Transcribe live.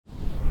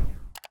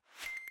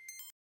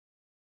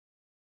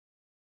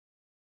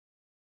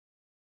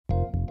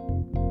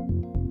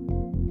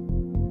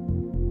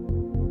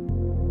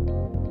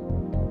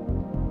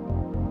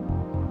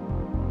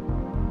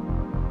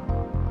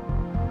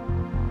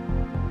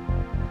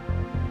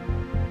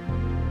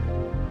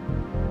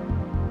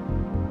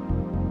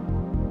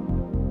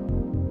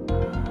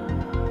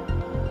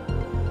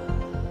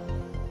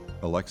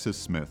Alexis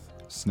Smith,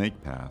 Snake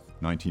Path,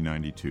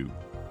 1992.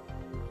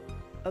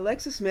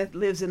 Alexis Smith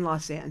lives in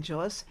Los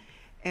Angeles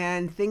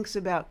and thinks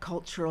about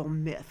cultural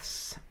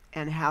myths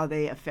and how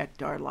they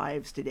affect our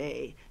lives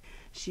today.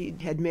 She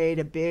had made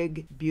a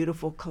big,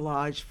 beautiful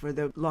collage for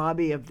the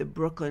lobby of the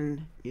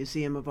Brooklyn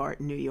Museum of Art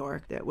in New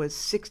York that was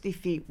 60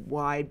 feet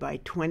wide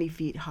by 20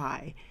 feet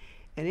high.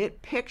 And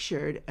it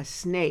pictured a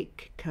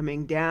snake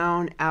coming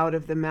down out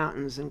of the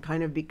mountains and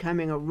kind of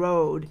becoming a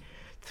road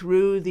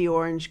through the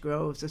orange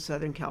groves of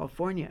Southern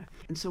California.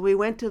 And so we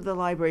went to the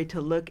library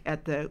to look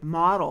at the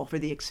model for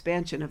the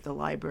expansion of the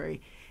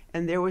library.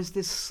 And there was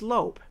this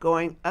slope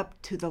going up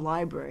to the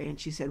library. And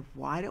she said,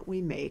 why don't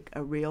we make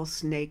a real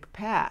snake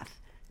path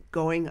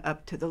going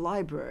up to the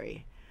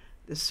library?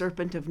 The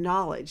serpent of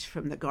knowledge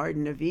from the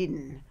Garden of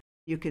Eden.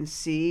 You can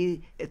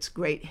see its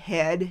great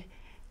head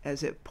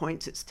as it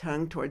points its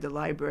tongue toward the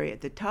library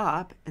at the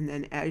top. And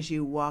then as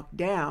you walk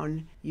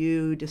down,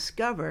 you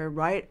discover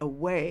right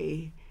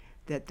away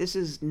that this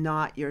is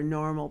not your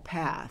normal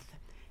path.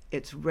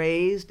 It's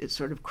raised, it's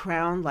sort of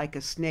crowned like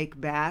a snake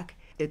back.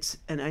 It's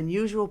an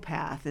unusual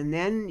path. And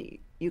then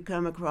you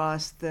come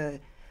across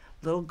the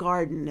little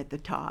garden at the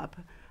top,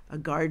 a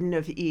Garden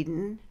of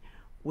Eden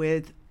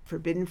with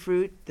forbidden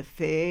fruit, the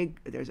fig,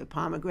 there's a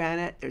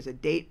pomegranate, there's a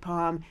date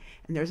palm,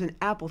 and there's an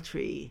apple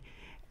tree.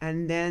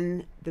 And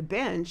then the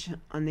bench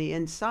on the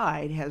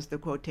inside has the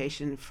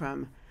quotation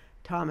from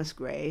Thomas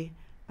Gray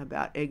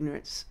about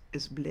ignorance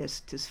is bliss,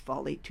 'tis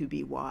folly to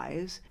be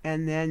wise.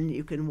 And then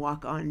you can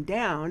walk on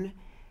down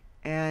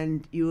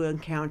and you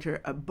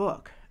encounter a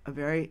book, a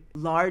very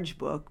large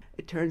book.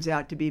 It turns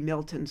out to be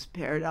Milton's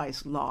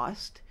Paradise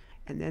Lost.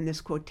 And then this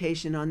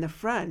quotation on the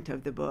front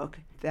of the book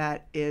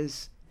that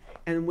is,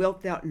 and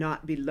wilt thou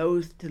not be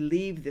loath to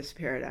leave this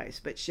paradise,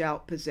 but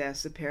shalt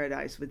possess a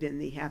paradise within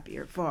thee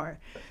happier far.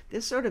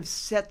 This sort of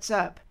sets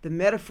up the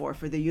metaphor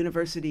for the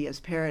university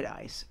as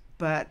paradise.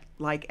 But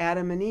like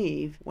Adam and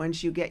Eve,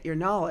 once you get your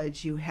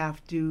knowledge, you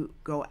have to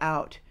go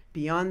out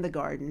beyond the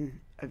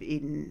Garden of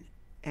Eden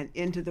and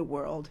into the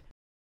world.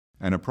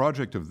 And a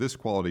project of this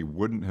quality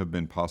wouldn't have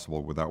been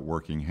possible without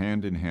working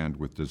hand in hand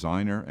with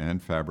designer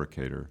and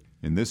fabricator,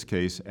 in this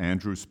case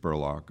Andrew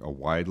Spurlock, a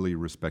widely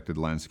respected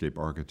landscape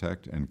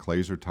architect, and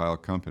Glazer Tile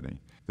Company.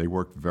 They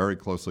worked very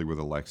closely with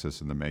Alexis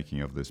in the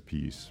making of this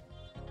piece.